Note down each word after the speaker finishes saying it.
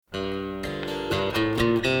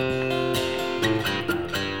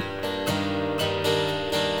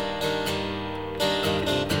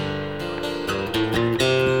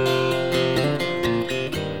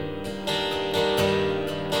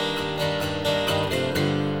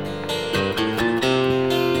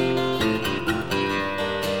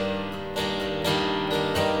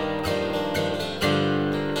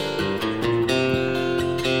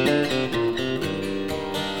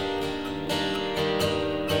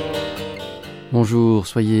Bonjour,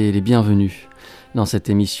 soyez les bienvenus dans cette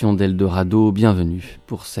émission d'Eldorado, bienvenue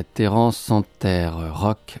pour cette errance en terre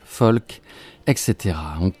rock, folk, etc.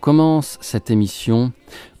 On commence cette émission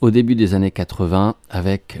au début des années 80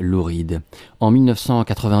 avec Lou Reed. En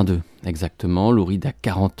 1982, exactement, Lou Reed a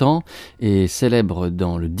 40 ans et célèbre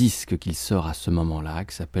dans le disque qu'il sort à ce moment-là,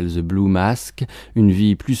 qui s'appelle The Blue Mask, une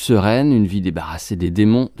vie plus sereine, une vie débarrassée des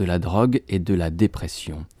démons, de la drogue et de la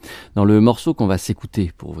dépression. Dans le morceau qu'on va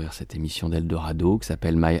s'écouter pour ouvrir cette émission d'Eldorado, qui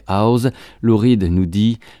s'appelle My House, Lou Reed nous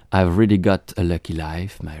dit « I've really got a lucky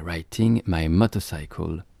life, my writing, my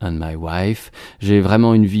motorcycle and my wife. J'ai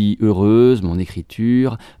vraiment une vie heureuse, mon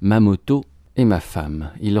écriture, ma moto et ma femme. »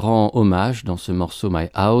 Il rend hommage dans ce morceau My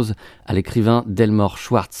House à l'écrivain Delmore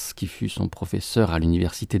Schwartz, qui fut son professeur à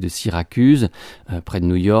l'université de Syracuse, près de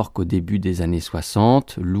New York, au début des années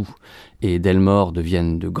 60. Lou et Delmore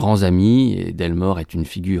deviennent de grands amis et Delmore est une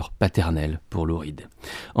figure paternelle pour Lou Reed.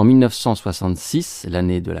 En 1966,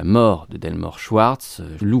 l'année de la mort de Delmore Schwartz,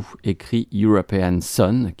 Lou écrit European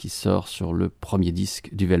Son, qui sort sur le premier disque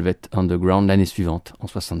du Velvet Underground l'année suivante, en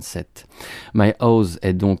 67. My House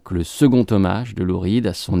est donc le second hommage de Lou Reed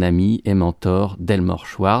à son ami et mentor Delmore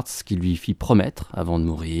Schwartz, qui lui fit promettre, avant de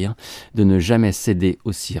mourir, de ne jamais céder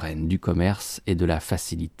aux sirènes du commerce et de la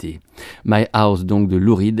facilité. My House donc de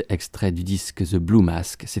Lou Reed, extrait du disque The Blue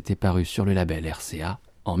Mask, s'était paru sur le label RCA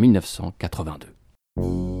en 1982.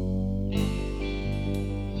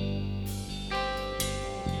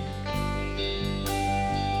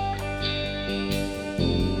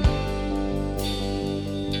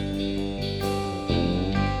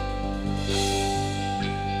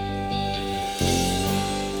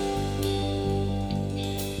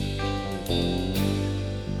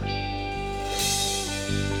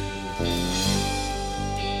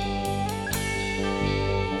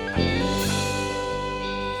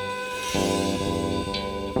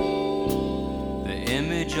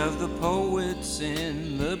 Of the poets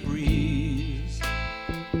in the breeze,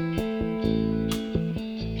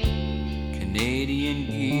 Canadian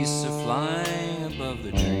geese are flying above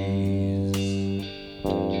the trees.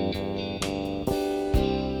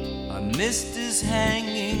 A mist is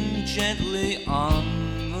hanging gently on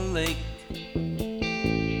the lake.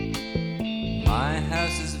 My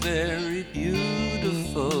house is very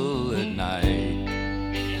beautiful at night.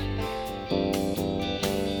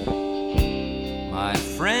 My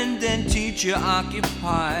friend and teacher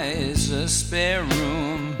occupies a spare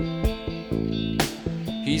room.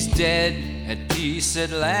 He's dead, at peace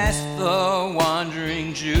at last, the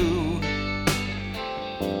wandering Jew.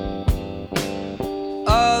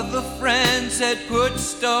 Other friends had put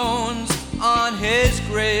stones on his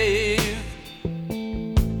grave.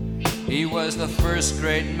 He was the first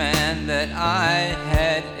great man that I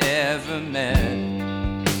had ever met.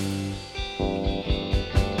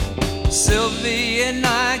 Sylvie and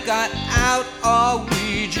I got out a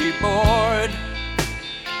Ouija board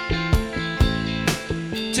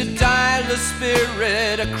to dial a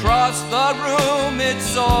spirit across the room it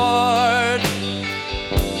soared.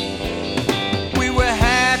 We were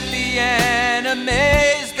happy and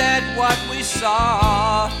amazed at what we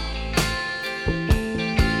saw.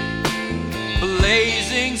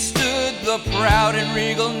 Blazing stood the proud and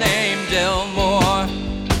regal name Delmore.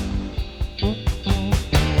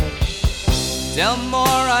 Delmore,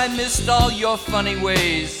 I missed all your funny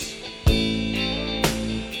ways.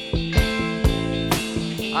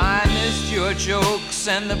 I missed your jokes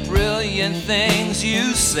and the brilliant things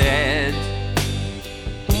you said.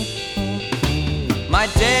 My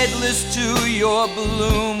deadlist to your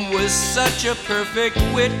bloom was such a perfect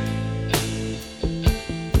wit.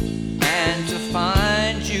 And to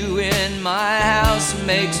find you in my house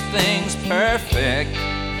makes things perfect.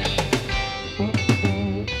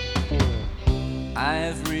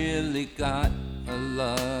 I've really got a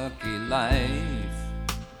lucky life.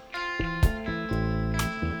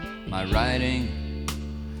 My writing,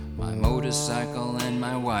 my motorcycle, and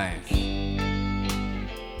my wife.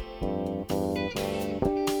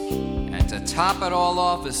 And to top it all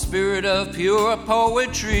off, a spirit of pure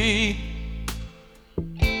poetry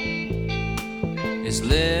is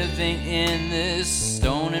living in this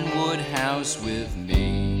stone and wood house with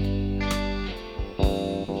me.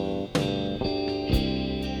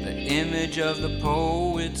 Image of the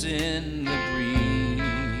poets in the breeze.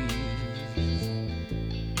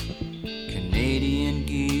 Canadian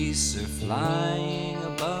geese are flying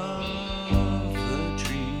above the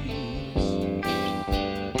trees.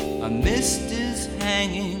 A mist is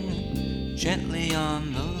hanging gently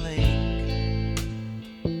on the lake.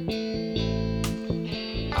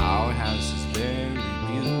 Our house is very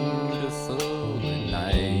beautiful at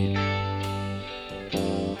night.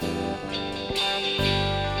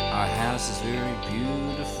 Our house is very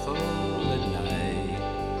beautiful at night.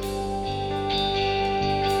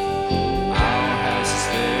 Our house is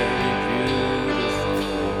very beautiful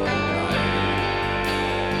at night.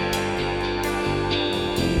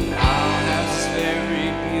 Our house is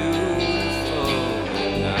very beautiful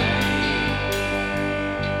at night.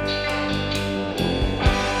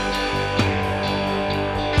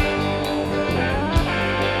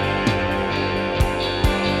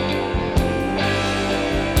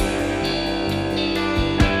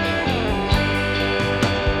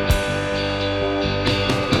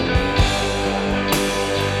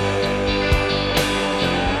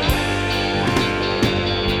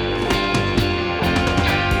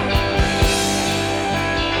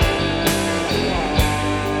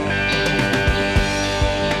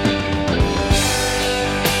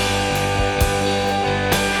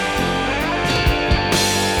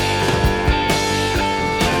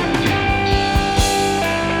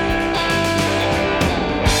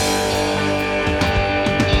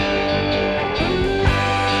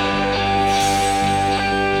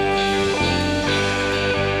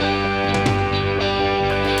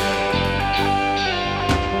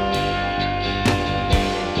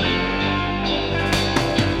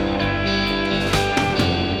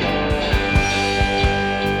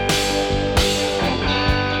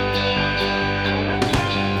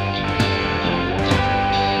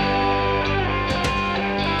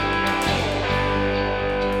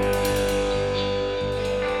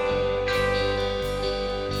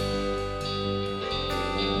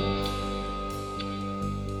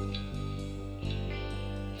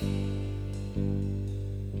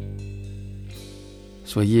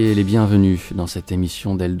 Soyez les bienvenus dans cette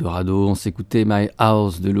émission d'Eldorado. On s'écoutait My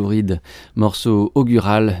House de Lou Reed, morceau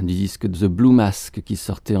augural du disque The Blue Mask qui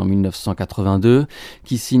sortait en 1982,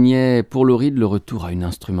 qui signait pour Lou Reed le retour à une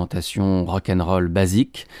instrumentation rock'n'roll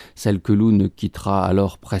basique, celle que Lou ne quittera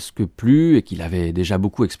alors presque plus et qu'il avait déjà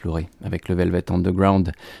beaucoup explorée avec le Velvet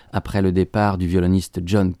Underground après le départ du violoniste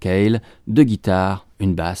John Cale, deux guitares,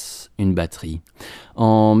 une basse, une batterie.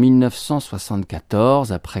 En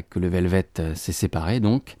 1974, après que le Velvet s'est séparé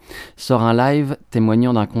donc, sort un live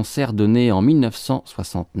témoignant d'un concert donné en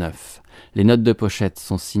 1969. Les notes de pochette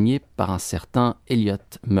sont signées par un certain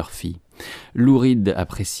ELLIOTT Murphy. Lou Reed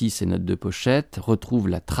apprécie ces notes de pochette, retrouve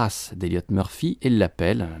la trace d'ELLIOTT Murphy et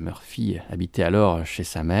l'appelle. Murphy habitait alors chez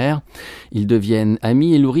sa mère. Ils deviennent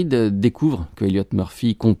amis et Lou Reed découvre que ELLIOTT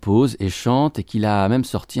Murphy compose et chante et qu'il a même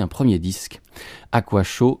sorti un premier disque, Aqua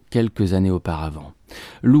Show, quelques années auparavant.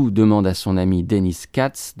 Lou demande à son ami Dennis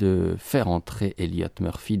Katz de faire entrer ELLIOTT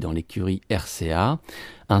Murphy dans l'écurie RCA.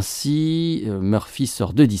 Ainsi, Murphy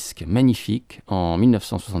sort deux disques magnifiques en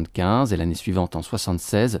 1975 et l'année suivante en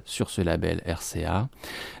 1976 sur ce label RCA.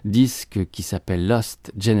 Disques qui s'appellent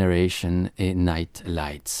Lost Generation et Night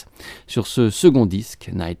Lights. Sur ce second disque,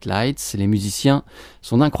 Night Lights, les musiciens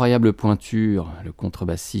sont d'incroyables pointures. Le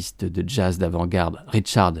contrebassiste de jazz d'avant-garde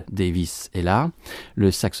Richard Davis est là, le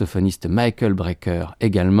saxophoniste Michael Brecker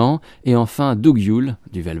également, et enfin Doug Yule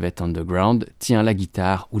du Velvet Underground tient la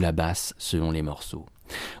guitare ou la basse selon les morceaux.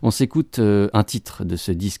 On s'écoute un titre de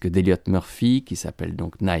ce disque d'ELLIOTT Murphy qui s'appelle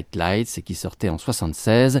donc Night Lights et qui sortait en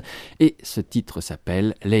 1976 et ce titre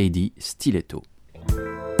s'appelle Lady Stiletto.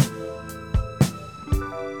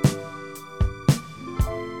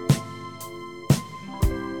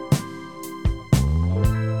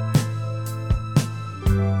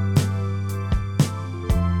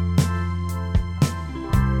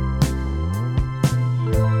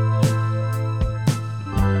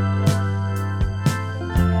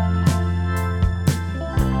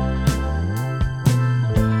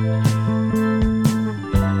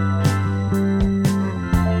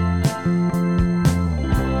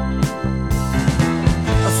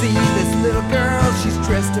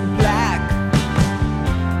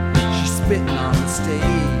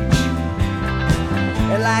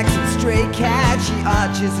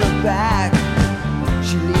 Arches her back,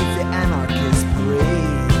 she leads the anarchist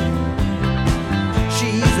parade.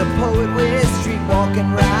 She's a poet with street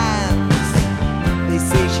walking rhymes. They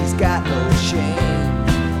say she's got no shame.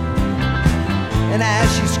 And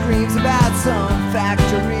as she screams about some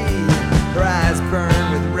factory, her eyes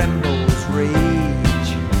burn with Rembo's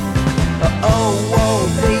rage. Oh, whoa,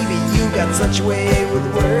 baby, you got such a way with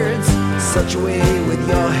words, such a way with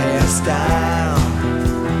your hairstyle.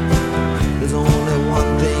 There's only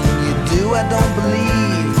one thing you do I don't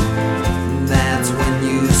believe, and that's when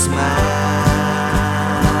you smile.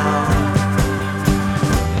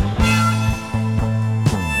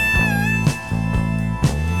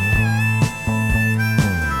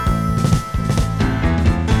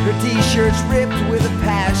 Her t-shirt's ripped with a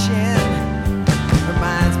passion. Her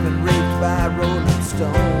mind's been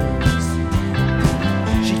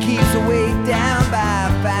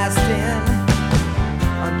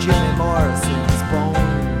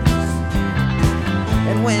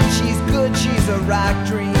rock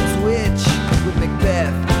dreams witch with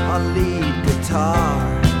Macbeth on lead guitar.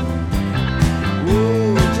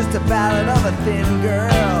 Ooh, just a ballad of a thin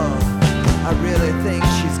girl. I really think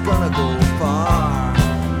she's gonna go far.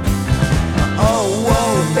 Oh,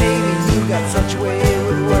 whoa, baby, you got such a way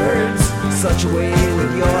with words, such a way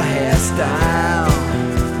with your hairstyle.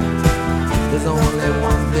 There's only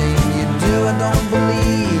one thing you do I don't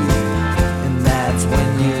believe, and that's when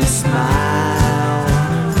you smile.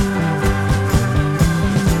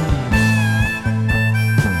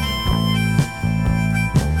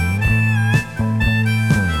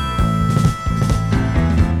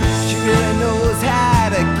 She really knows how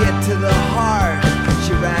to get to the heart.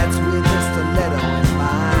 She writes with her stiletto in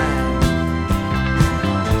mind.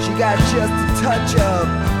 She got just a touch of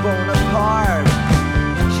Bonaparte.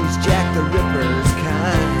 Jack the Ripper's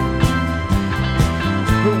kind.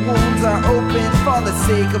 Her wounds are open for the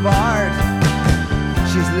sake of art.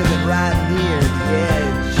 She's living right near the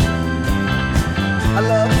edge. I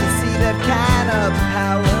love to see that kind of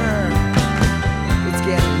power. It's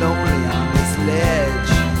getting lonely on this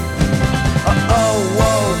ledge. Oh,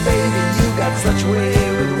 whoa, baby, you got such way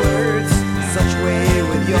with words, such way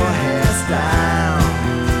with your hairstyle.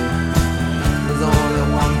 There's only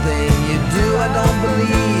one thing you do I don't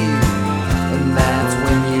believe, and that's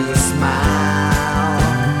when you smile.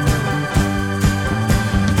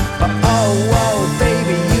 Oh, whoa,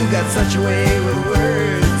 baby, you got such a way with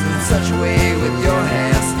words and such a way with your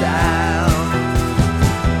hairstyle.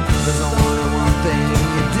 There's only one thing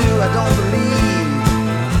you do I don't believe,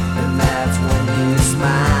 and that's when you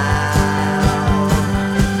smile.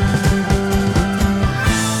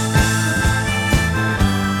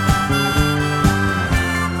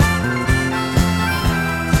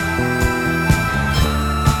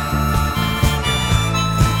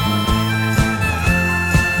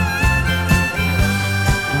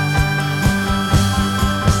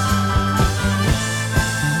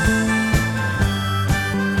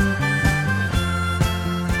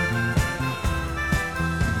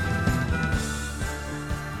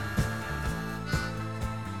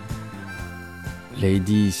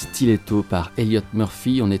 Lady Stiletto par Elliott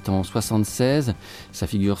Murphy, on est en 76, ça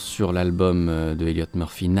figure sur l'album de Elliott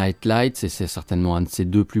Murphy Night Lights et c'est certainement un de ses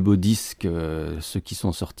deux plus beaux disques, ceux qui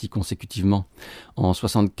sont sortis consécutivement en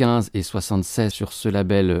 75 et 76 sur ce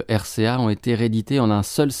label RCA ont été réédités en un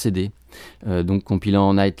seul CD, donc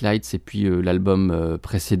compilant Night Lights et puis l'album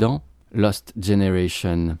précédent, Lost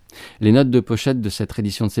Generation. Les notes de pochette de cette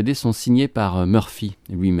édition de CD sont signées par Murphy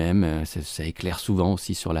lui-même. Ça éclaire souvent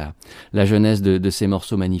aussi sur la jeunesse de ces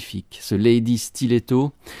morceaux magnifiques. Ce Lady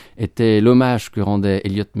Stiletto était l'hommage que rendait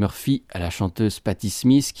Elliott Murphy à la chanteuse Patti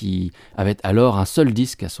Smith qui avait alors un seul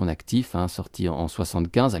disque à son actif, sorti en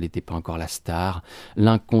 75. Elle n'était pas encore la star,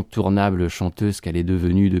 l'incontournable chanteuse qu'elle est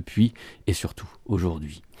devenue depuis et surtout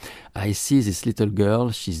aujourd'hui. I see this little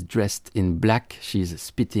girl, she's dressed in black, she's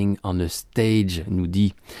spitting on a stage, nous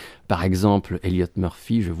dit par exemple Elliott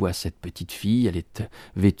Murphy. Je vois cette petite fille, elle est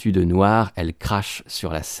vêtue de noir, elle crache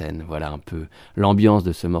sur la scène. Voilà un peu l'ambiance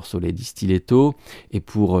de ce morceau Lady Stiletto. Et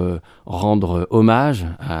pour rendre hommage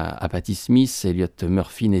à Patti Smith, Elliott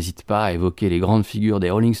Murphy n'hésite pas à évoquer les grandes figures des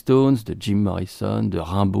Rolling Stones, de Jim Morrison, de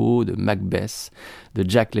Rimbaud, de Macbeth, de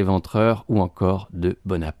Jack l'Éventreur ou encore de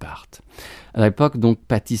Bonaparte. À l'époque, donc,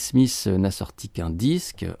 Patti Smith n'a sorti qu'un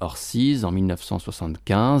disque, Horses, en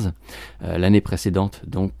 1975, l'année précédente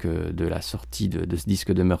donc de la sortie de ce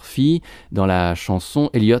disque de Murphy. Dans la chanson,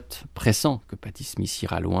 Elliott pressent que Patti Smith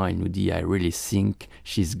ira loin. Il nous dit « I really think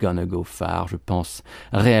she's gonna go far ». Je pense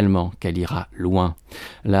réellement qu'elle ira loin.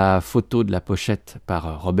 La photo de la pochette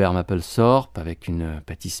par Robert Mapplethorpe avec une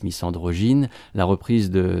Patti Smith androgyne, la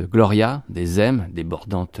reprise de Gloria, des M,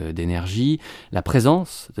 débordante d'énergie, la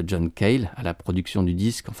présence de John Cale à la production du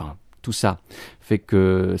disque, enfin tout ça fait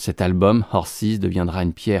que cet album, Horses, deviendra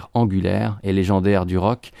une pierre angulaire et légendaire du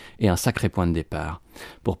rock et un sacré point de départ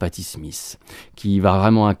pour Patti Smith, qui va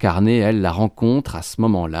vraiment incarner, elle, la rencontre à ce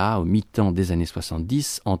moment-là, au mi-temps des années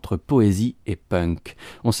 70, entre poésie et punk.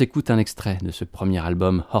 On s'écoute un extrait de ce premier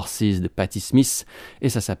album, Horses de Patti Smith, et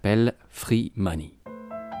ça s'appelle Free Money.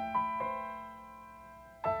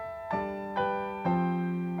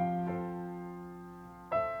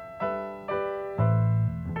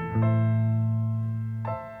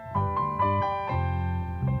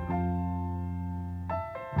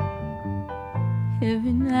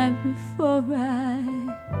 Every night before I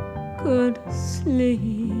go to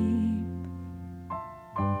sleep,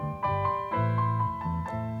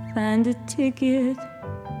 find a ticket,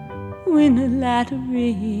 win a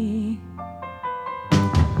lottery.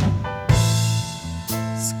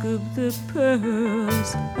 scoop the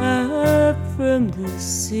pearls up from the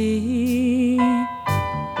sea,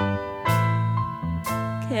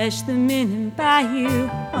 cash them in and buy you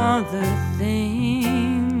all the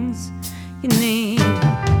things you need.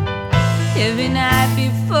 Every night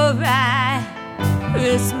before I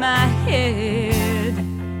rest my head,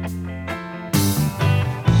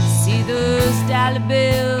 see those dollar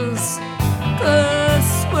bills go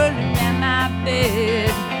swirling at my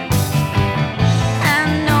bed. I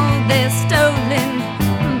know they're stolen,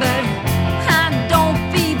 but I don't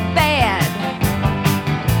feel bad.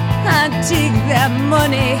 I take that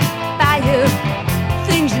money, buy you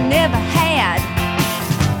things you never had.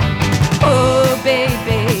 Oh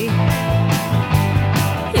baby,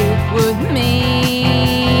 it would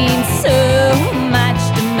mean so much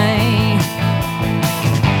to me.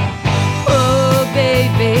 Oh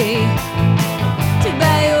baby, to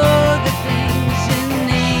buy all the things you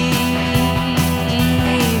need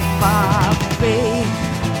for free.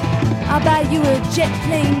 I'll buy you a jet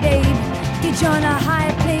plane, babe. Get you on a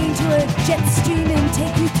high plane to a jet stream and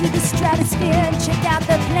take you through the stratosphere and check out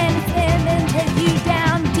the planets and then take you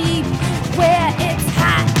down deep where it's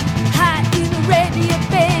hot, hot in Arabia,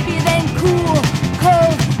 baby. Then cool,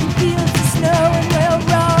 cold in fields of snow, and we'll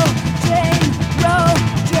roll, drain, roll,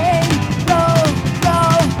 drain, roll,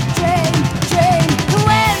 roll, drain, drain.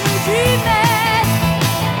 When we dream it,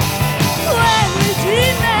 when we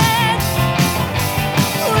dream it,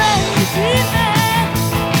 when we dream it.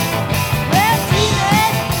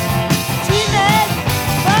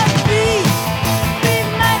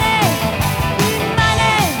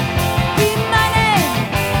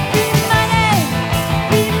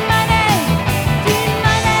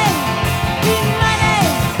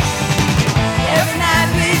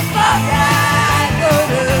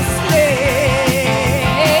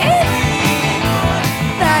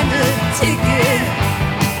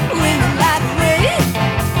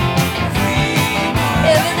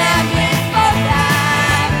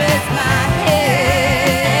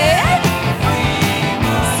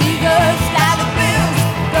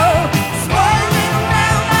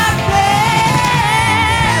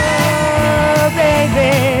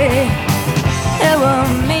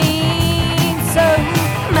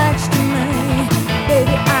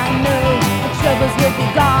 Would be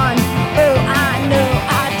gone. Oh, I know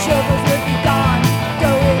our troubles would be gone.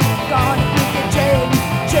 Going, gone, we could drain,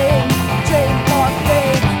 drain, drain for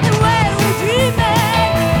free. And when we dream it,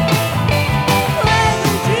 when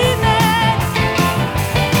we dream it,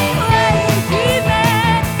 when we dream it,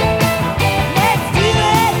 let's dream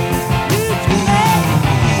it, you dream it,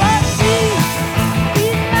 what we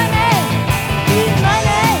need money, need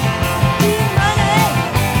money, need money,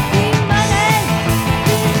 need money, need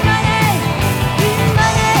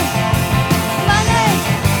money.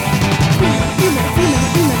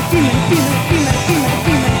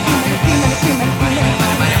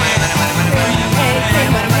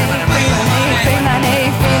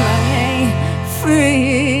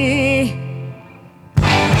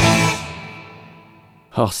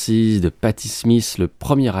 Horses de Patti Smith, le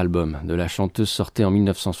premier album de la chanteuse, sortait en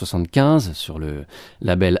 1975 sur le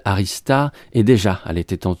label Arista, et déjà elle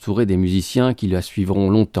était entourée des musiciens qui la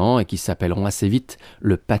suivront longtemps et qui s'appelleront assez vite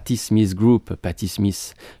le Patti Smith Group. Patti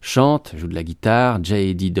Smith chante, joue de la guitare,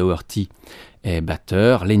 J.D. Doherty est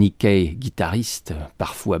batteur, Lenny Kaye guitariste,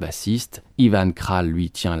 parfois bassiste, Ivan Kral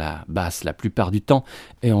lui tient la basse la plupart du temps,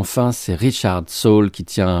 et enfin c'est Richard Soul qui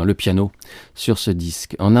tient le piano sur ce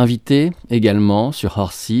disque. En invité également sur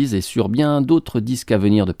Horses et sur bien d'autres disques à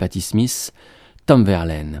venir de Patti Smith, Tom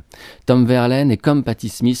Verlaine. Tom Verlaine est comme Patti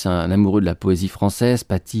Smith, un amoureux de la poésie française.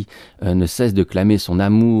 Patti ne cesse de clamer son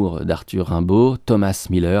amour d'Arthur Rimbaud. Thomas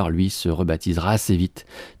Miller, lui, se rebaptisera assez vite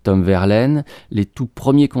Tom Verlaine. Les tout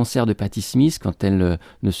premiers concerts de Patti Smith, quand elle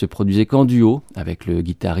ne se produisait qu'en duo avec le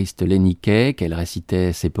guitariste Lenny Kaye, qu'elle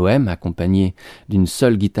récitait ses poèmes accompagnés d'une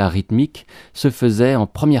seule guitare rythmique, se faisaient en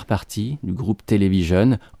première partie du groupe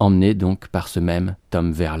Television, emmené donc par ce même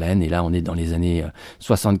Tom Verlaine. Et là, on est dans les années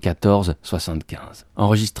 74-75.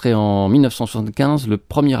 Enregistré en 1975, le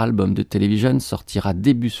premier album de Television sortira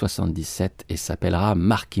début 77 et s'appellera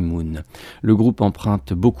Marquee Moon. Le groupe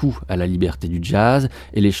emprunte beaucoup à la liberté du jazz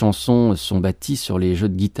et les chansons sont bâties sur les jeux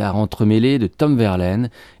de guitare entremêlés de Tom Verlaine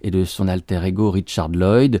et de son alter ego Richard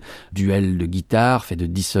Lloyd. Duel de guitare fait de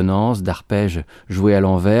dissonances, d'arpèges joués à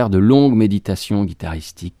l'envers, de longues méditations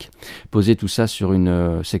guitaristiques. Posé tout ça sur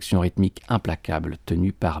une section rythmique implacable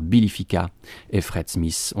tenue par Billy Ficca et Fred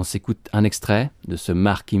Smith. On s'écoute un extrait de ce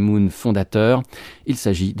Marquee Moon fondateur. Il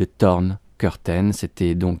s'agit de Torn Curtain.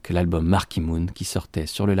 C'était donc l'album Marquee Moon qui sortait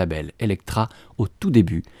sur le label Elektra au tout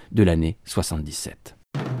début de l'année 77.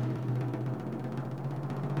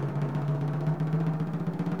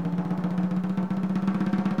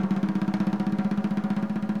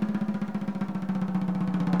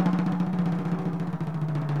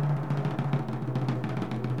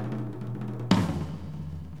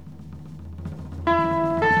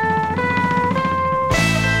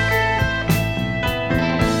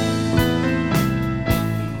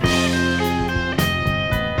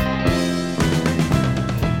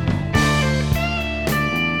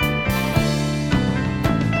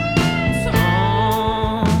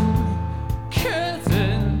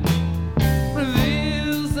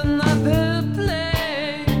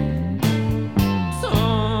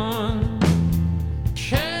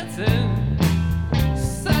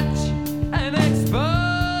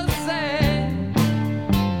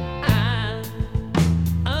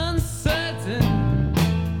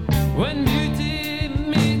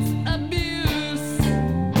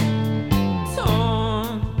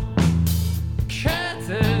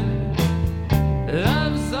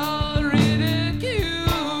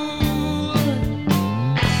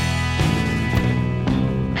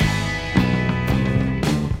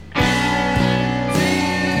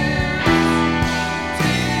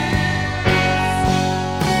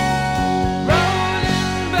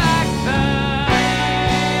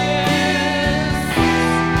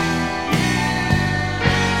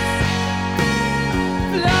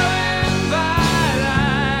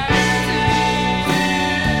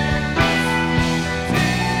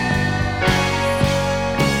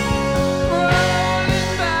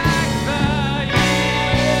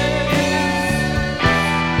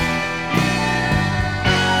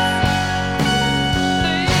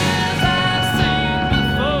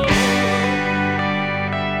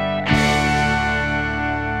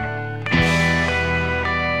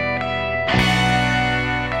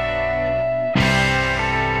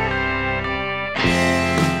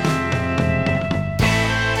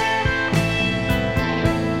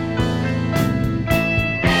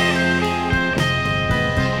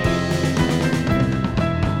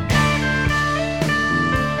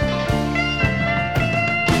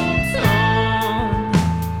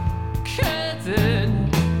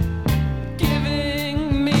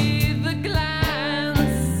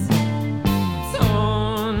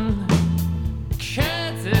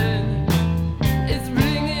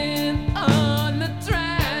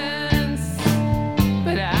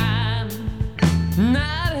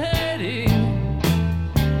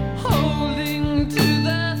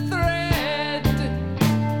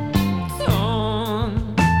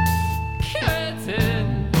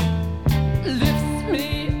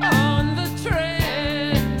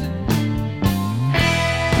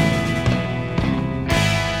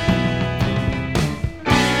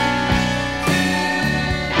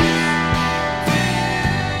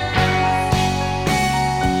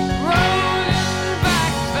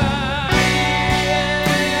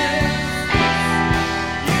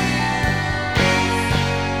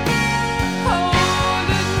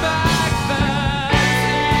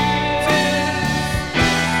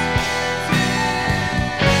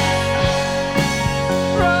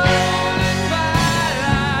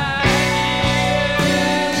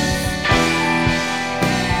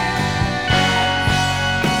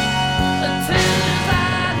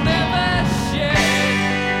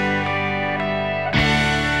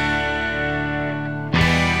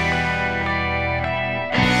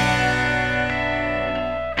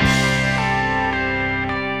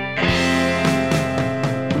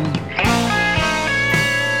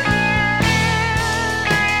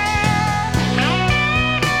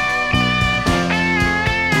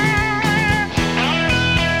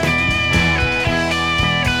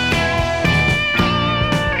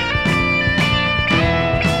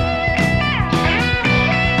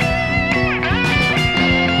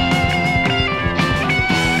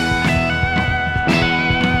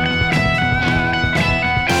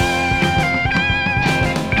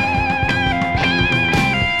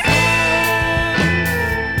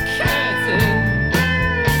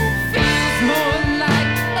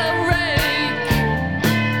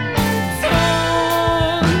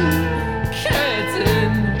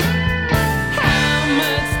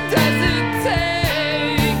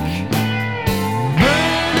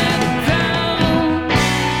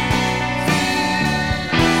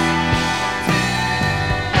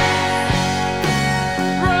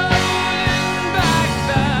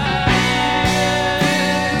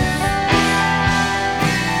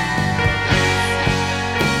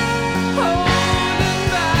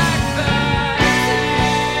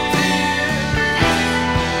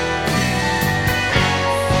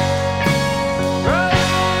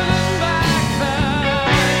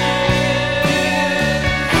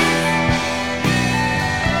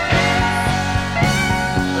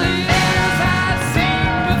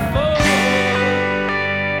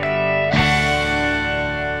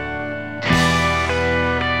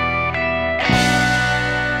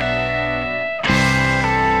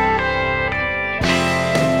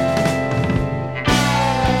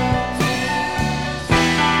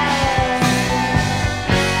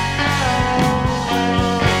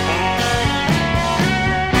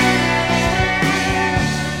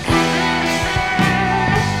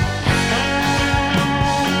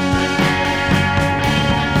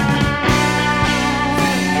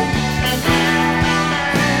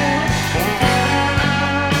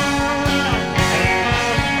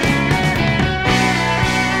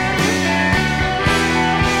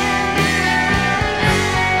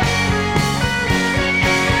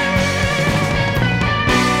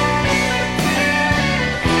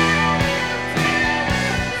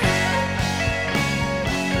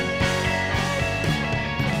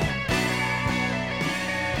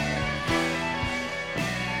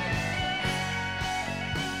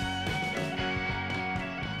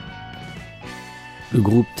 Le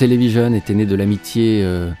groupe Television était né de l'amitié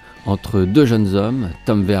entre deux jeunes hommes,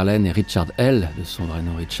 Tom Verlaine et Richard Hell, de son vrai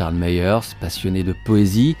nom Richard Meyers, passionnés de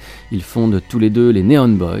poésie. Ils fondent tous les deux les Neon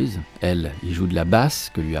Boys. Hell, il joue de la basse,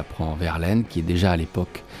 que lui apprend Verlaine, qui est déjà à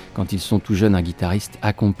l'époque, quand ils sont tout jeunes, un guitariste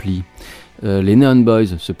accompli. Les Neon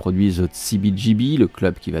Boys se produisent au CBGB, le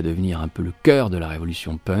club qui va devenir un peu le cœur de la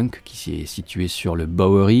révolution punk, qui est situé sur le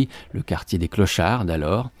Bowery, le quartier des clochards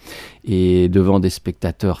d'alors. Et devant des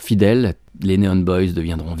spectateurs fidèles, les Neon Boys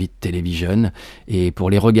deviendront vite Television. Et pour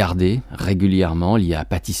les regarder régulièrement, il y a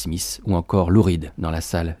Patti Smith ou encore Lou Reed dans la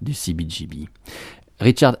salle du CBGB.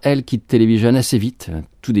 Richard Hell quitte Television assez vite,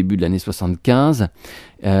 tout début de l'année 75,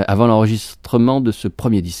 avant l'enregistrement de ce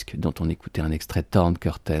premier disque dont on écoutait un extrait Torn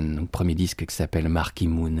Curtain, donc premier disque qui s'appelle Marquee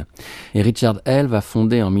Moon. Et Richard Hell va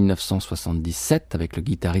fonder en 1977 avec le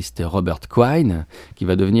guitariste Robert Quine, qui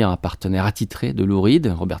va devenir un partenaire attitré de Lou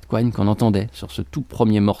Reed, Robert Quine qu'on entendait sur ce tout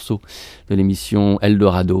premier morceau de l'émission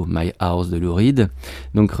Eldorado, My House de Lou Reed.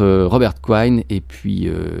 Donc Robert Quine et puis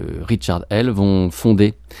Richard Hell vont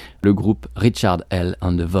fonder le groupe Richard Hell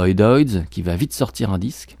and the Voidoids, qui va vite sortir un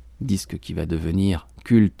disque qui va devenir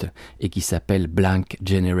culte et qui s'appelle Blank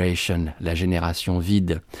Generation, la génération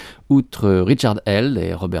vide. Outre Richard Hell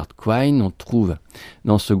et Robert Quine, on trouve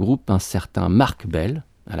dans ce groupe un certain Mark Bell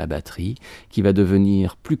à la batterie, qui va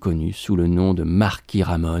devenir plus connu sous le nom de Marquee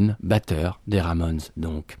Ramone, batteur des Ramones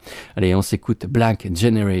donc. Allez, on s'écoute Blank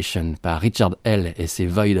Generation par Richard Hell et ses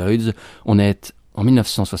Voidoids. On est en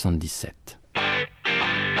 1977.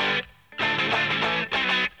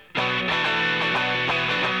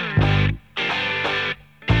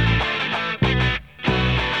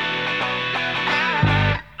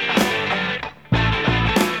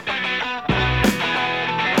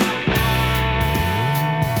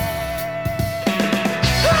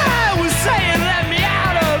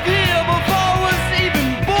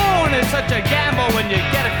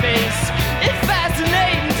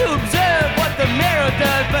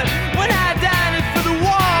 But when I dine it for the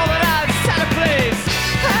wall that I've set a place,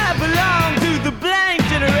 I belong to the blank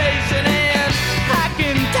generation, and I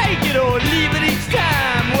can take it or leave it each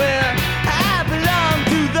time. Well, I belong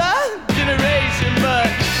to the generation, but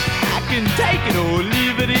I can take it or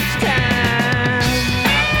leave it each time.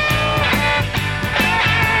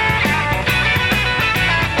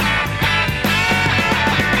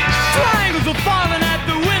 Triangles are falling at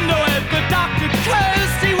the window as the doctor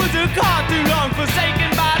cursed. He was a car too long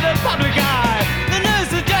forsaken by the public eye. The nurse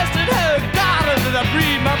suggested her daughter that I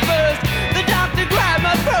breathe my first. The doctor grabbed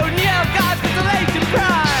my throat and yelled, God's consolation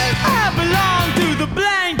prize. I belong to the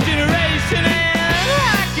blank generation, and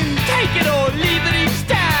I can take it or leave it each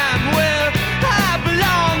time. Well, I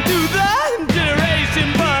belong to the generation,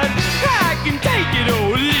 but I can take it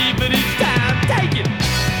or leave it each time. Take it.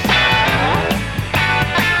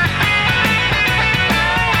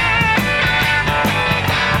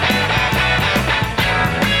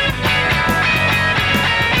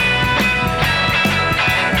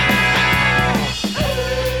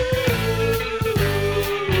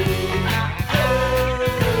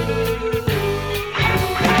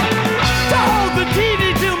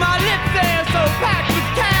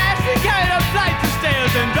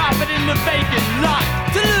 The vacant lot,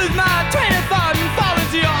 to lose my train of thought and fall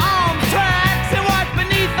into your arms tracks and watch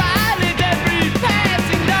beneath the eyelids every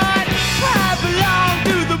passing dot. I belong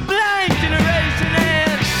to the blank generation,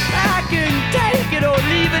 and I can take it or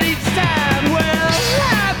leave it each time. Well,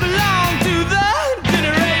 I belong to the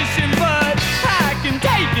generation, but I can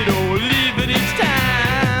take it or leave it each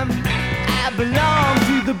time. I belong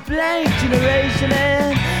to the blank generation,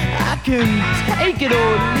 and I can take it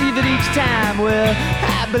or leave it each time. Well,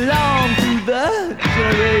 I belong to the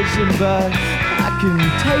generation, but I can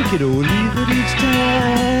take it or leave it each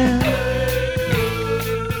time.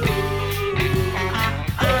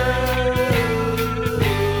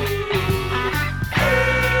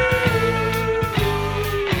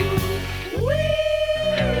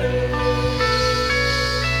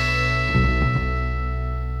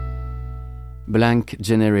 Blank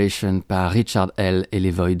Generation par Richard Hell et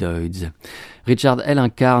les Voidoids. Richard Hell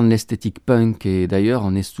incarne l'esthétique punk et d'ailleurs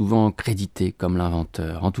en est souvent crédité comme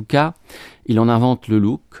l'inventeur. En tout cas, il en invente le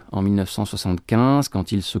look en 1975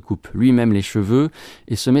 quand il se coupe lui-même les cheveux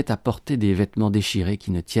et se met à porter des vêtements déchirés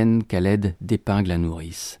qui ne tiennent qu'à l'aide d'épingles à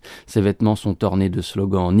nourrice. Ces vêtements sont ornés de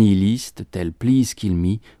slogans nihilistes tels Please Kill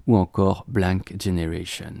Me ou encore Blank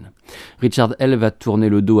Generation. Richard Hell va tourner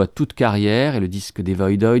le dos à toute carrière et le disque des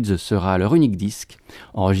Voidoids sera leur unique disque,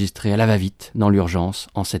 enregistré à la va-vite dans l'urgence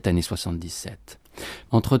en cette année 77.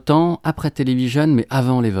 Entre-temps, après Television, mais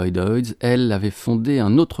avant les Voidoids, elle avait fondé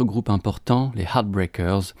un autre groupe important, les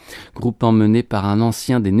Heartbreakers, groupe emmené par un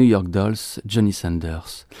ancien des New York Dolls, Johnny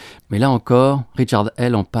Sanders. Mais là encore, Richard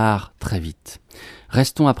Hell en part très vite.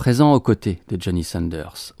 Restons à présent aux côtés de Johnny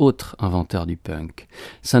Sanders, autre inventeur du punk.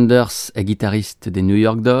 Sanders est guitariste des New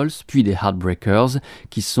York Dolls, puis des Heartbreakers,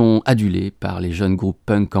 qui sont adulés par les jeunes groupes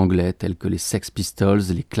punk anglais tels que les Sex Pistols,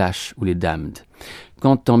 les Clash ou les Damned.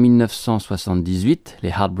 Quand en 1978, les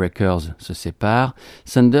Heartbreakers se séparent,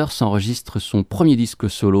 Sanders enregistre son premier disque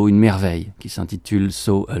solo, une merveille, qui s'intitule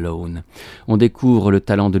So Alone. On découvre le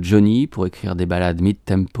talent de Johnny pour écrire des ballades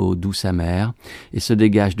mid-tempo douce amère, et se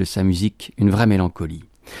dégage de sa musique une vraie mélancolie.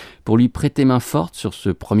 Pour lui prêter main forte sur ce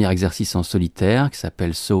premier exercice en solitaire qui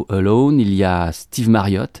s'appelle So Alone, il y a Steve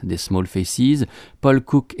Marriott des Small Faces, Paul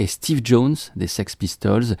Cook et Steve Jones des Sex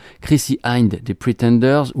Pistols, Chrissy Hynde des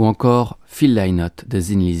Pretenders ou encore Phil Lynott des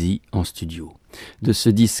Thin Lizzy en studio. De ce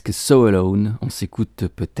disque So Alone, on s'écoute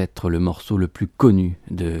peut-être le morceau le plus connu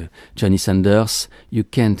de Johnny Sanders, You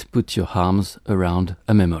Can't Put Your Arms Around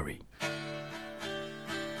a Memory.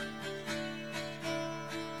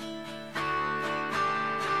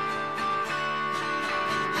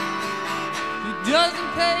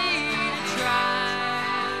 Doesn't pay to try.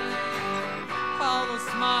 All the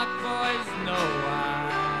smart boys know why.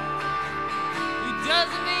 It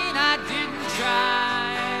doesn't mean I didn't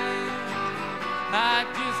try. I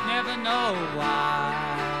just never know why.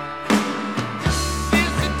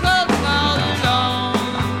 It's the club all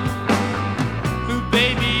alone. Who,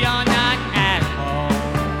 baby, you're not at home.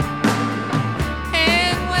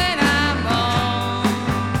 And when I'm home,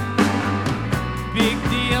 big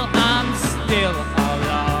deal, I'm still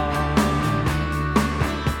alone.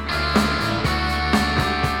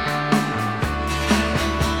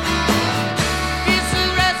 It's a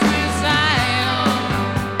restless I am.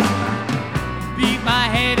 Beat my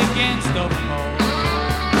head against the pole.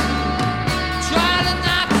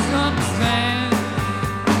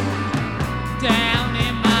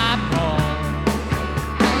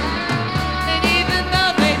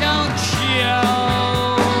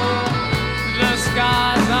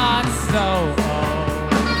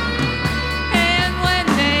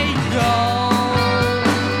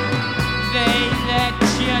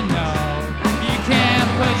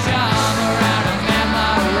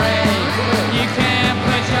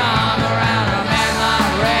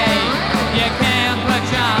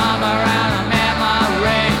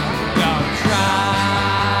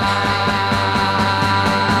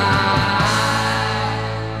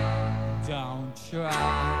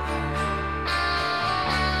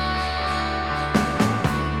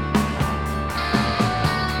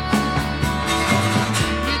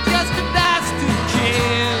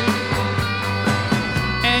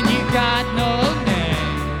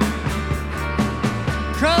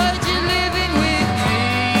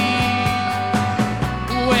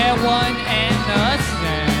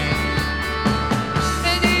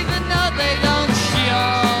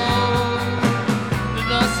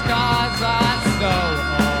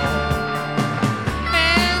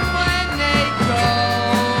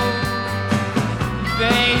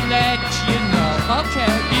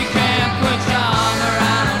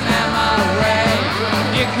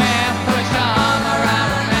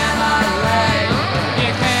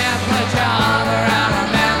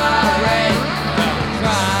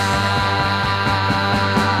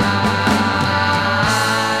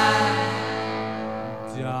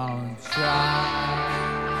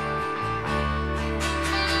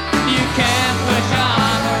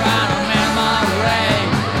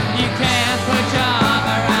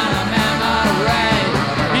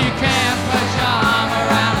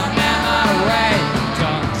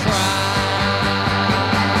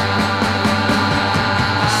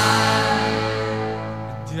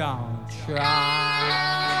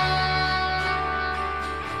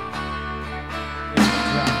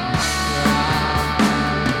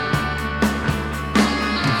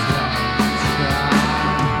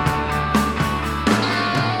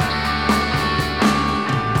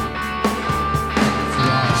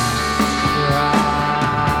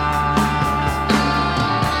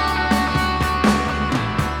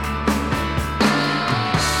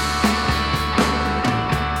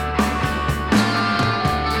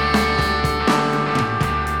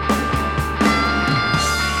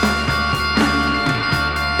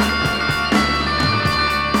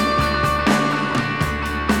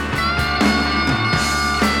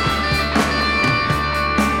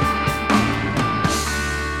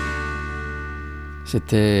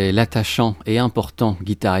 C'était l'attachant et important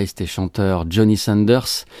guitariste et chanteur Johnny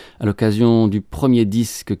Sanders à l'occasion du premier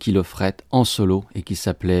disque qu'il offrait en solo et qui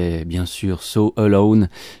s'appelait bien sûr So Alone.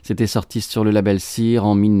 C'était sorti sur le label Sire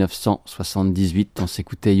en 1978. On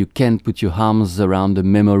s'écoutait You Can't Put Your Arms Around the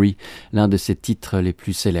Memory, l'un de ses titres les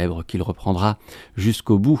plus célèbres qu'il reprendra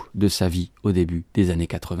jusqu'au bout de sa vie au début des années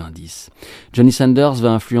 90. Johnny Sanders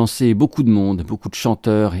va influencer beaucoup de monde, beaucoup de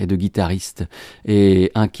chanteurs et de guitaristes, et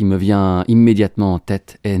un qui me vient immédiatement en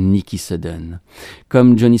tête est NIKKI Sudden.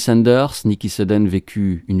 Comme Johnny Sanders, NIKKI Sudden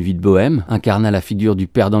vécut une vie de bohème, incarna la figure du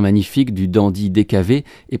perdant magnifique, du dandy décavé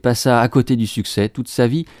et passa à côté du succès toute sa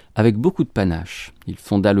vie avec beaucoup de panache. Il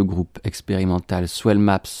fonda le groupe expérimental Swell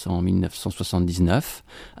Maps en 1979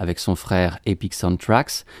 avec son frère Epic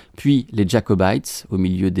Soundtracks, puis les Jacobites au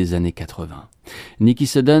milieu des années 80. NIKKI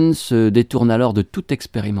Sudden se détourne alors de toute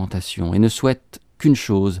expérimentation et ne souhaite qu'une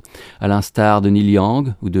chose, à l'instar de Neil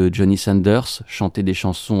Young ou de Johnny Sanders, chanter des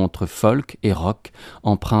chansons entre folk et rock,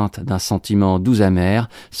 empreintes d'un sentiment doux amer,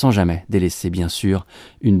 sans jamais délaisser bien sûr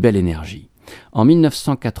une belle énergie. En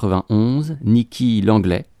 1991, NIKKI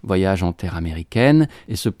l'anglais voyage en terre américaine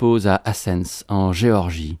et se pose à Athens, en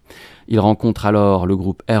Géorgie. Il rencontre alors le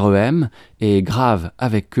groupe REM et grave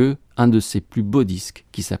avec eux un de ses plus beaux disques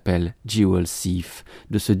qui s'appelle Jewell Thief.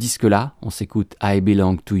 De ce disque-là, on s'écoute I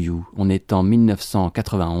Belong to You. On est en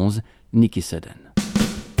 1991, NIKKI Sudden.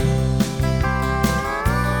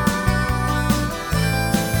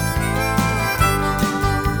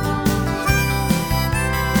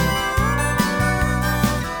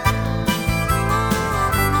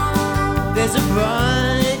 There's a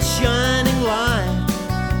bright shining light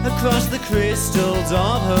across the crystals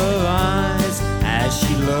of her eyes as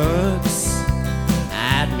she looks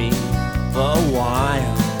at me for a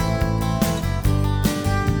while,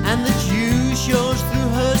 and the dew shows through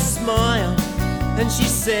her smile, and she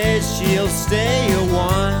says she'll stay a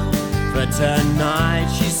while, but tonight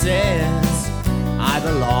she says I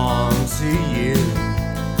belong to you.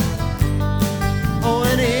 Oh,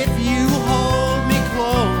 and if you hold me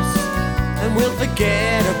close, and we'll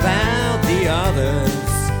forget about the others,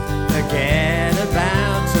 forget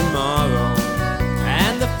about tomorrow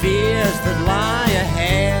and the fears that lie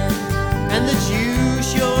ahead. And the dew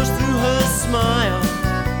shows through her smile,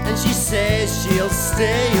 and she says she'll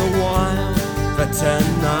stay a while, but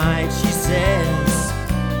tonight she says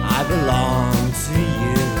I belong to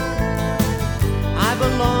you. I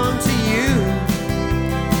belong to you.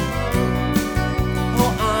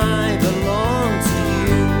 Oh, I belong to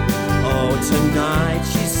you. Oh, tonight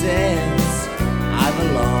she says I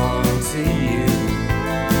belong to you.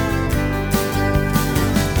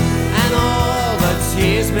 And all the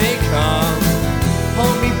tears may come,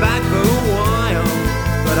 hold me back for a while,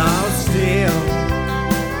 but I'll still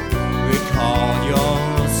recall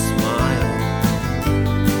your smile.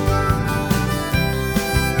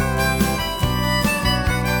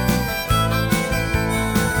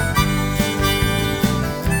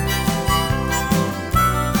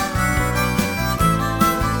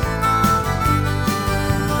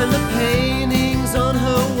 And the paintings on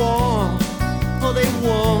her wall, oh, they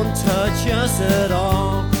won't touch us at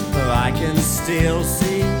all, for I can still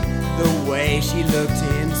see the way she looked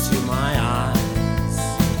into my eyes.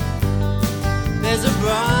 There's a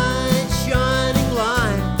bright shining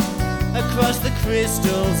light across the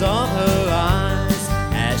crystals of her eyes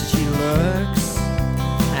as she looks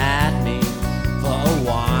at me for a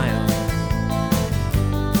while,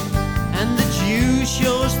 and the dew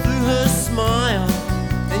shows through her smile,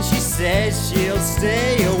 and she says she'll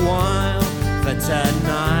stay a while, but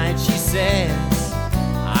tonight she says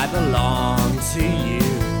I belong to you.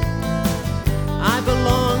 I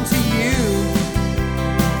belong to you.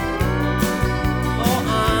 Oh,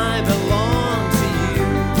 I belong to you.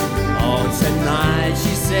 Oh, tonight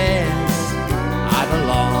she says I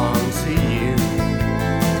belong to you.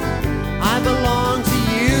 I belong to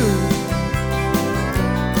you.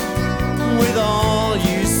 With all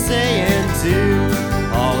you say and do.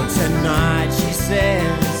 Oh, tonight she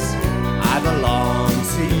says I belong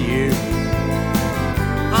to you.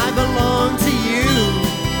 I belong to you.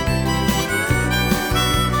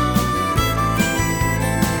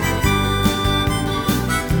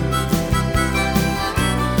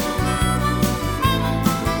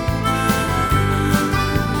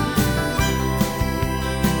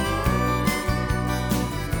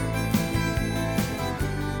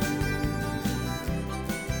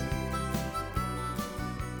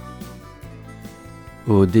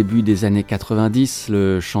 Au début des années 90,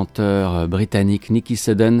 le chanteur britannique NIKKI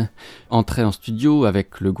Sudden entrait en studio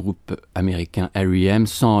avec le groupe américain R.E.M.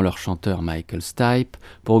 sans leur chanteur Michael Stipe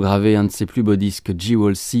pour graver un de ses plus beaux disques,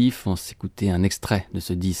 Jewell Thief. On s'écoutait un extrait de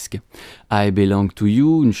ce disque. I Belong to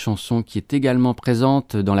You, une chanson qui est également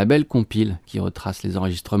présente dans la belle compile qui retrace les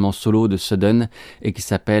enregistrements solos de Sudden et qui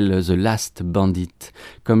s'appelle The Last Bandit.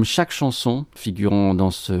 Comme chaque chanson figurant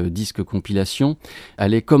dans ce disque compilation,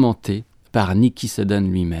 elle est commentée par NIKKI Sudden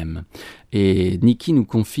lui-même. Et NIKKI nous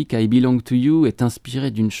confie qu'I Belong to You est inspiré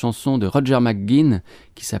d'une chanson de Roger McGuinn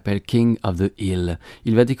qui s'appelle King of the Hill.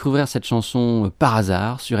 Il va découvrir cette chanson par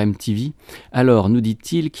hasard sur MTV. Alors nous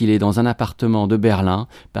dit-il qu'il est dans un appartement de Berlin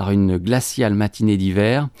par une glaciale matinée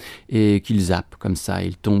d'hiver et qu'il zappe comme ça.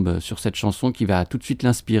 Il tombe sur cette chanson qui va tout de suite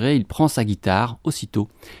l'inspirer. Il prend sa guitare aussitôt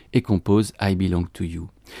et compose I Belong to You.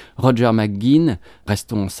 Roger McGuinn,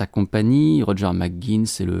 restons en sa compagnie. Roger McGuinn,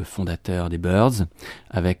 c'est le fondateur des Byrds,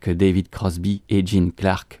 avec David Crosby et Gene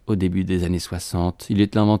Clark au début des années 60. Il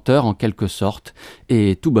est l'inventeur, en quelque sorte,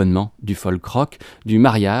 et tout bonnement, du folk rock, du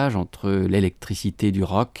mariage entre l'électricité du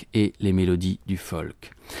rock et les mélodies du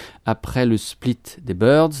folk. Après le split des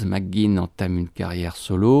Byrds, McGuinn entame une carrière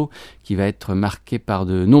solo qui va être marquée par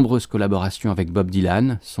de nombreuses collaborations avec Bob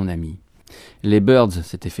Dylan, son ami. Les Byrds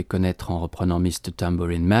s'étaient fait connaître en reprenant Mr.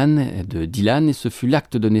 Tambourine Man de Dylan et ce fut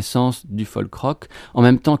l'acte de naissance du folk rock en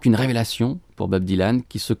même temps qu'une révélation pour Bob Dylan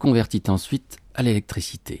qui se convertit ensuite à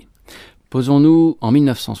l'électricité. Posons-nous en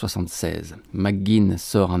 1976. McGuinn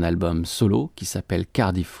sort un album solo qui s'appelle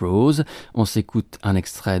Cardiff Rose. On s'écoute un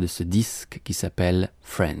extrait de ce disque qui s'appelle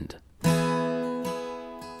Friend.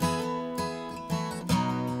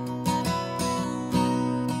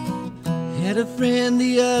 Had a friend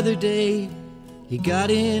the other day, he got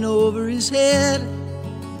in over his head.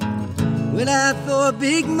 Went out for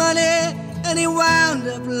big money and he wound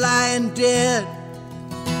up lying dead.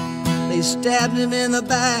 They stabbed him in the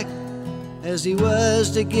back as he was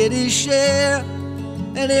to get his share.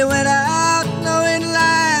 And he went out knowing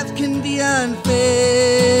life can be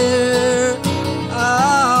unfair.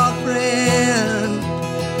 Oh, friend,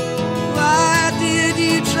 why did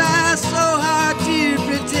you try so hard to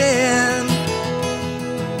pretend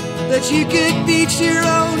that you could beat your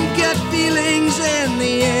own gut feelings in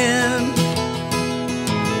the end?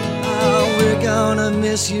 Oh, we're gonna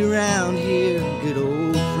miss you round here, good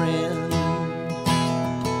old friend.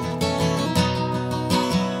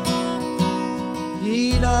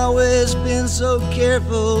 He'd always been so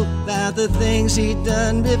careful about the things he'd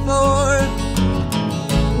done before.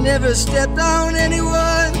 Never stepped on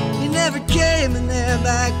anyone, he never came in their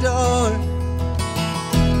back door.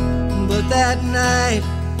 But that night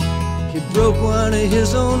he broke one of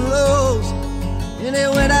his own rules, and he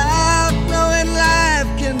went out knowing life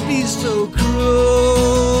can be so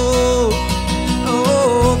cruel.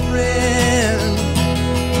 Oh, friend,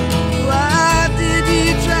 why did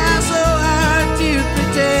you try so hard to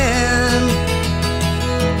pretend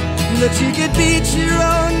that you could beat your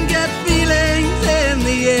own gut feelings in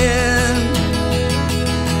the end?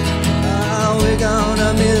 Oh, we're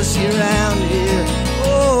gonna miss you around here,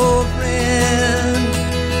 oh, friend.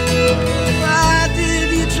 Why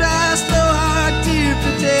did you try so hard to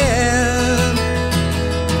pretend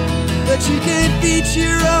that you could beat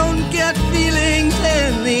your own gut feelings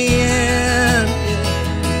in the end?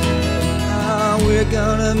 Oh, we're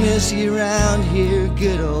gonna miss you around here,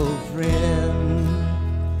 good old friend.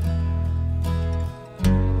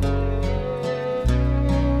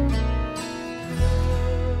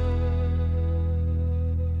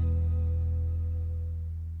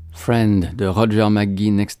 Friend de Roger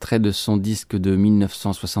McGuinn, extrait de son disque de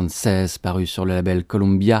 1976 paru sur le label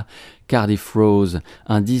Columbia, Cardiff Rose,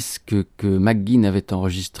 un disque que McGuinn avait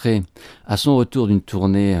enregistré à son retour d'une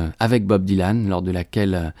tournée avec Bob Dylan, lors de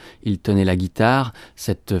laquelle il tenait la guitare,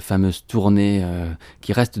 cette fameuse tournée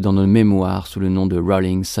qui reste dans nos mémoires sous le nom de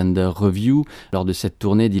Rolling Thunder Revue. Lors de cette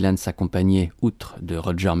tournée, Dylan s'accompagnait, outre de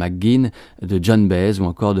Roger McGuinn, de John Baez ou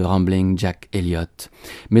encore de Ramblin' Jack Elliott,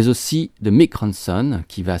 mais aussi de Mick Ronson,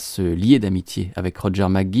 qui va se lier d'amitié avec Roger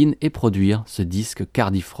McGuinn et produire ce disque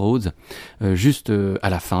Cardiff Rose, juste à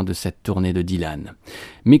la fin de cette tournée de Dylan.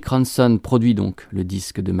 Mick Ronson produit donc le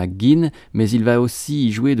disque de McGuinn, mais il va aussi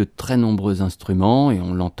y jouer de très nombreux instruments, et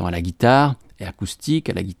on l'entend à la guitare, et acoustique,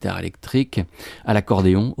 à la guitare électrique, à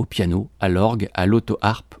l'accordéon, au piano, à l'orgue, à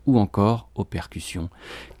l'auto-harpe ou encore aux percussions.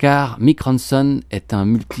 Car Mick Ronson est un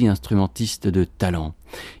multi-instrumentiste de talent.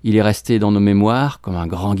 Il est resté dans nos mémoires comme un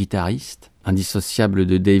grand guitariste. Indissociable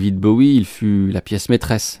de David Bowie, il fut la pièce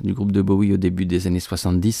maîtresse du groupe de Bowie au début des années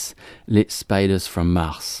 70, les Spiders from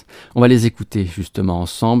Mars. On va les écouter justement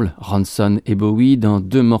ensemble, Ronson et Bowie, dans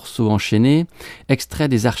 2 morceaux enchaînés, extraits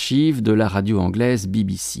des archives de la radio anglaise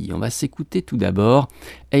BBC. On va s'écouter tout d'abord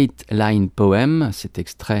 8-Line Poem, cet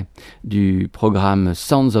extrait du programme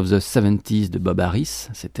Sounds of the 70s de Bob Harris.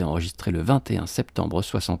 C'était enregistré le 21 septembre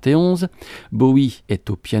 71. Bowie est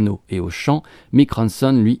au piano et au chant, Mick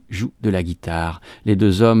Ronson, lui, joue de la guitare. Les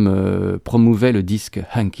 2 hommes promouvaient le disque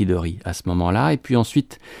Hunky Dory à ce moment-là, et puis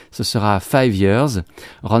ensuite ce sera 5 Years.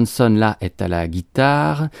 Ronson là est à la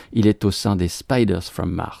guitare, il est au sein des Spiders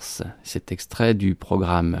from Mars. Cet extrait du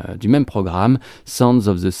même programme Sounds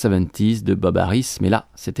of the 70s de Bob Harris, mais là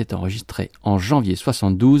c'était enregistré en janvier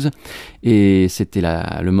 72 et c'était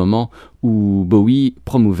le moment où Bowie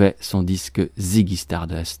promouvait son disque Ziggy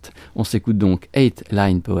Stardust. On s'écoute donc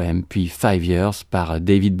 8-Line Poem puis 5 Years par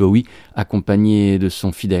David Bowie, accompagné de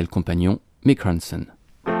son fidèle compagnon Mick Ronson.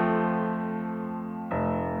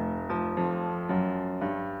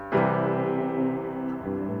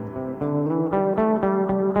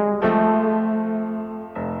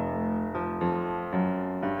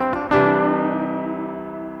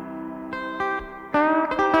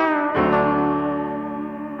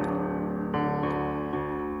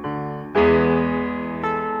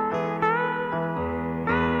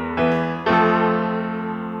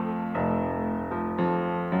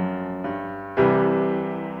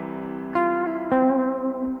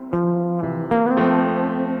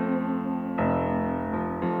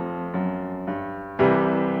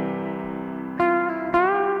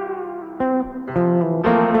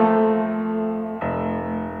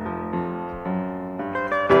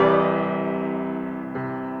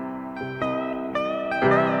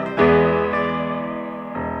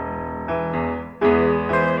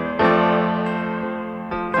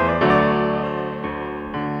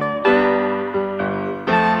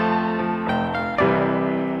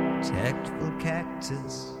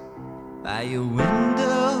 By your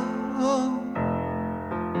window,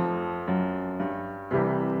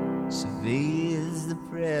 surveys the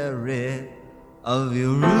prairie of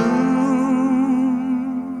your room.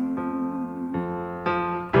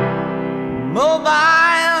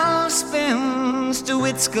 Mobile spins to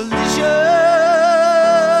its collision,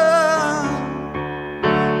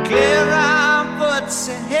 clear out puts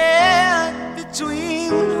ahead between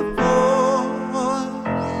the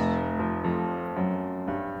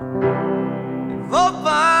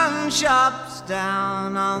open shops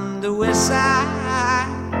down on the west side.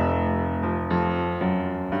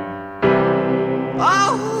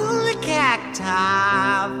 All the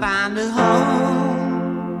cacti find a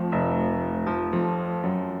home,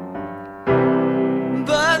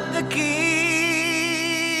 but the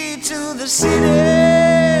key to the city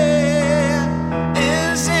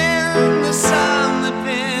is in the sun that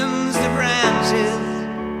pins the branches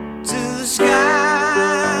to the sky.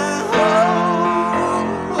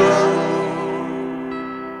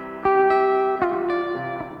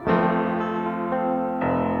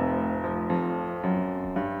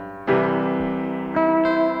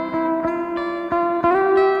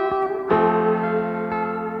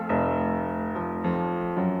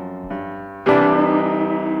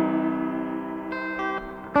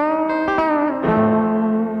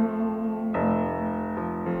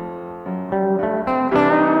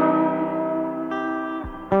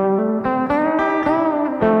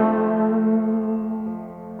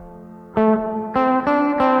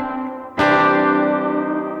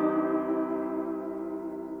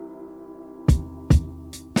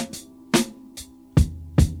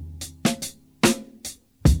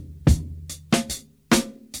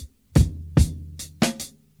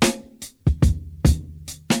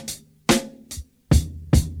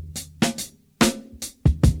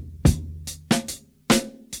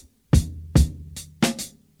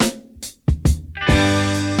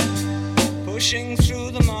 Pushing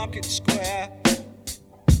through the market square,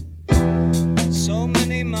 so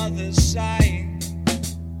many mothers sighing.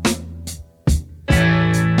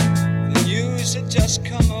 The news had just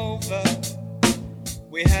come over,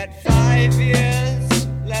 we had 5 years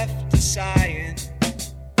left to sighing.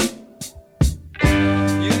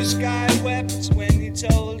 News guy wept when he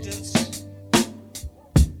told us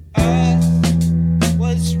Earth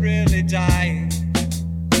was really dying.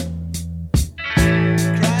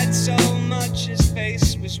 Cried so much his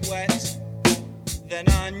face was wet, then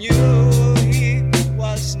I knew he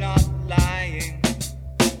was not lying.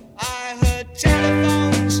 I heard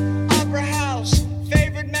telephones, opera house,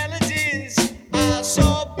 favorite melodies. I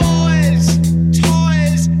saw boys,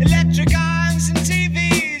 toys, electric irons and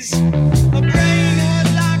TVs. My brain hurt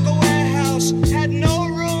like a warehouse, had no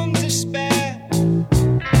room to spare.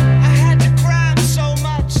 I had to cram so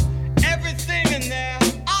much, everything in there.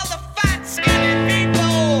 All the fat, skinny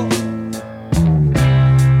people,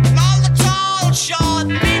 and all the tall, short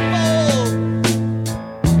people,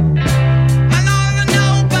 and all the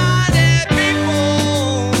nobody people,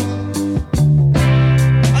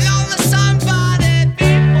 and all the somebody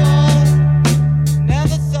people.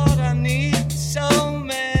 Never thought I need so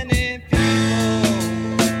many people.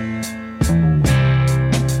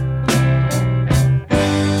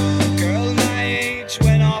 A girl my age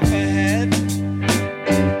went off ahead,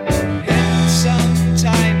 hit some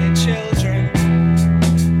tiny children.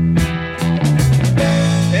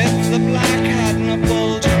 If the black hadn't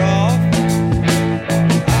pulled her off,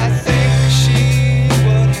 I think she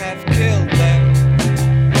would have killed them.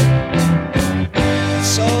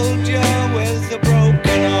 Soldier with a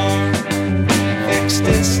broken arm fixed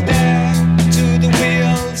his stare to the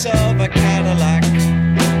wheels of a Cadillac.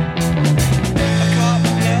 A cop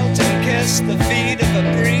knelt and kissed the feet of a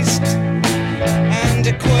priest, and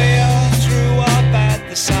a queer threw up at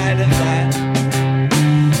the sight of that.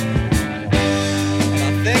 And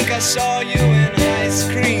I think I saw you in an ice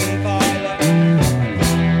cream parlor,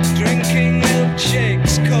 drinking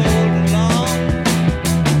milkshakes cold and long,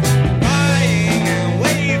 crying and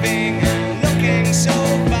waving and looking so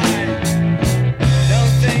fine.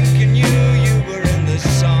 Don't think you knew you were in this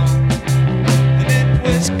song. And it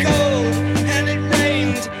was cold and it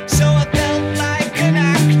rained, so I felt like an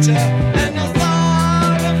actor. And I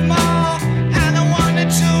thought of more, and I wanted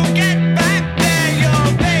to get back there. Your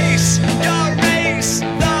face, your race,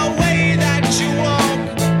 the way that you walk.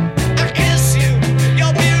 I kiss you,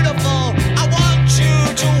 you're beautiful, I want you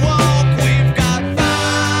to walk. We've got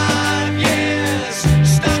 5 years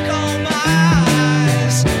stuck on my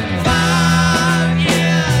eyes. 5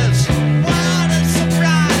 years, what a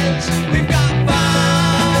surprise. We've got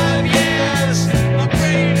 5 years, my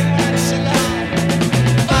brain hurts a lot.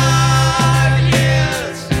 5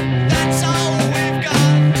 years, that's all we've got.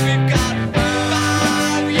 We've got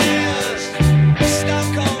 5 years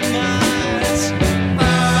stuck on my eyes.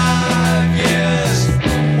 5 years,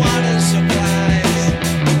 what a surprise.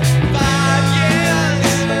 5 years,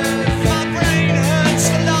 my brain hurts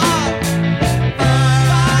a lot.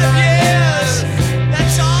 5 years,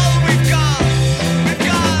 that's all we've got. We've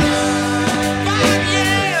got 5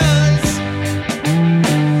 years.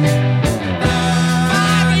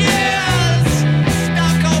 5 years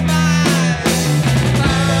stuck on my eyes.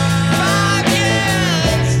 5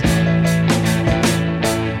 years.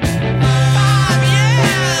 5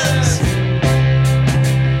 years.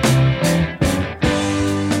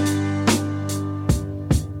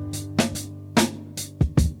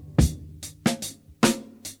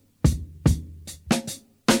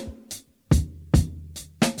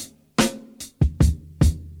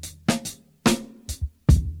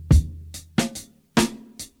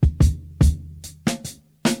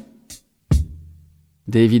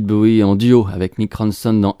 David Bowie en duo avec Mick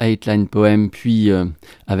Ronson dans 8-Line Poem, puis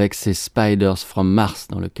avec ses Spiders from Mars,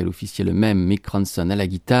 dans lequel officiait le même Mick Ronson à la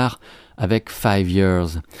guitare, avec 5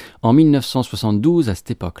 Years. En 1972, à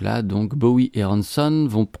cette époque-là, donc, Bowie et Ronson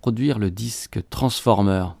vont produire le disque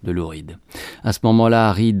Transformer de Lou Reed. À ce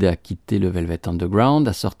moment-là, Reed a quitté le Velvet Underground,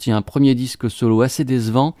 a sorti un premier disque solo assez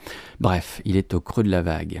décevant. Bref, il est au creux de la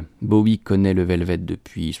vague. Bowie connaît le Velvet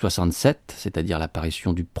depuis 67, c'est-à-dire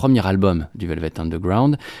l'apparition du premier album du Velvet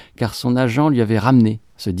Underground, car son agent lui avait ramené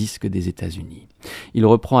ce disque des États-Unis. Il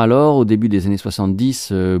reprend alors, au début des années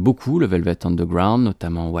 70, beaucoup le Velvet Underground,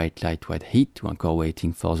 notamment White Light, White Heat ou encore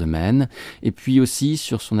Waiting for the Man. Et puis aussi,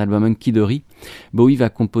 sur son album Hunky Dory, Bowie va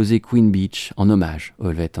composer Queen Beach en hommage au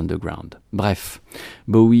Velvet Underground. Bref,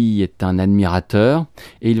 Bowie est un admirateur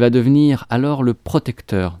et il va devenir alors le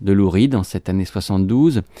protecteur de Lou Reed en cette année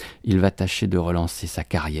 72. Il va tâcher de relancer sa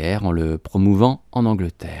carrière en le promouvant en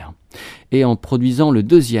Angleterre. Et en produisant le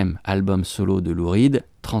deuxième album solo de Lou Reed,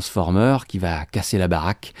 Transformer, qui va casser la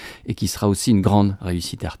baraque et qui sera aussi une grande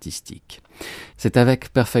réussite artistique. C'est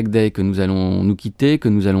avec Perfect Day que nous allons nous quitter, que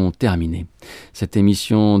nous allons terminer cette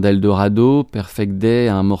émission d'Eldorado. Perfect Day,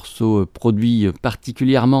 un morceau produit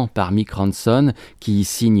particulièrement par Mick Ronson, qui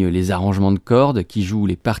signe les arrangements de cordes, qui joue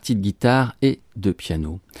les parties de guitare et de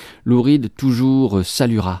piano. Lou Reed toujours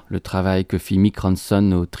saluera le travail que fit Mick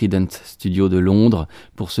Ronson au Trident Studio de Londres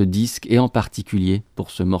pour ce disque et en particulier pour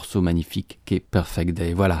ce morceau magnifique qu'est Perfect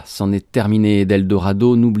Day. Voilà, c'en est terminé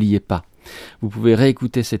d'Eldorado. N'oubliez pas Vous pouvez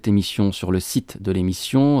réécouter cette émission sur le site de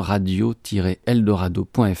l'émission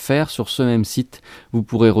radio-eldorado.fr. Sur ce même site, vous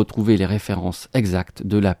pourrez retrouver les références exactes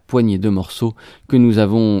de la poignée de morceaux que nous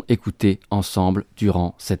avons écoutés ensemble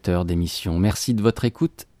durant cette heure d'émission. Merci de votre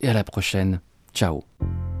écoute et à la prochaine. Ciao.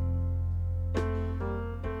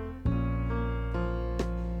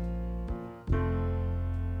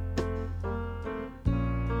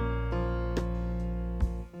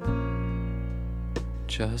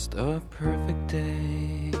 Just a perfect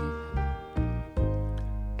day.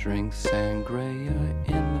 Drink sangria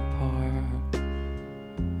in the park.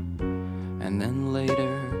 And then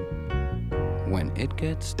later, when it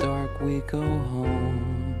gets dark, we go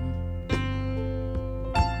home.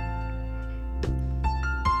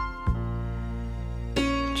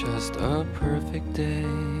 Just a perfect day.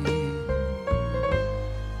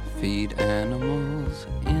 Feed animals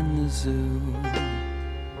in the zoo.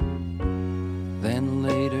 Then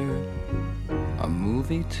later, a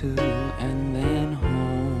movie too, and then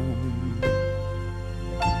home.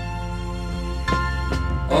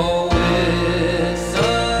 Oh, it's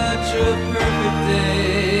such a perfect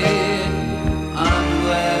day. I'm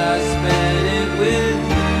glad I spent it with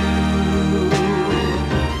you.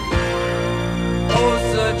 Oh,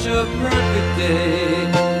 such a perfect day.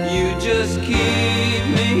 You just keep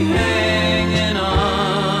me hanging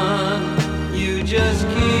on. You just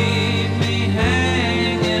keep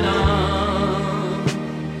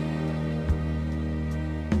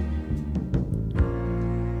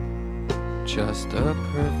just a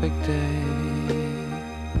perfect day.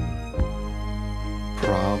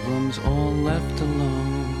 Problems all left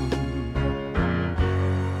alone.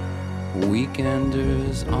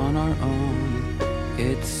 Weekenders on our own.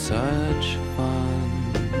 It's such fun.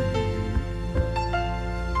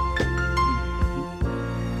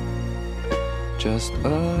 Just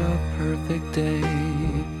a perfect day.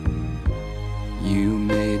 You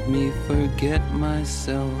made me forget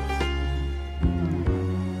myself.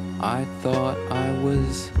 I thought I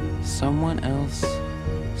was someone else,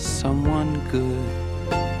 someone good.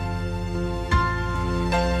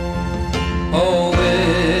 Oh,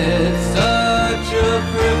 it's such a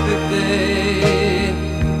perfect day.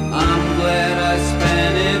 I'm glad I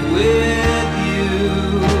spent it with you.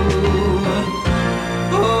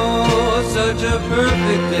 Oh, such a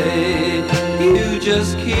perfect day. You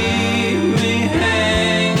just keep me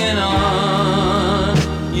hanging on.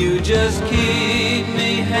 You just keep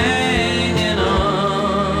me hanging on.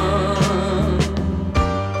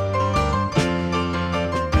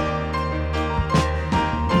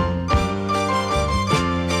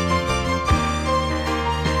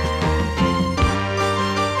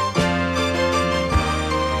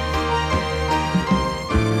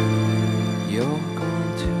 You're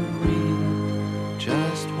going to reap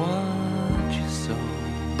just what you sow.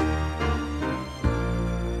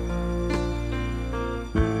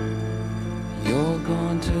 You're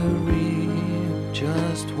going to reap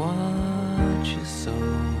just what you sow.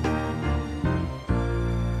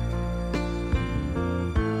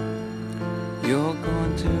 You're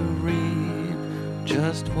going to reap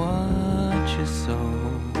just what you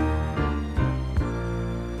sow.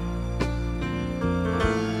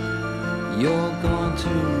 You're going to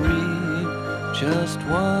reap just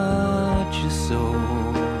what you sow.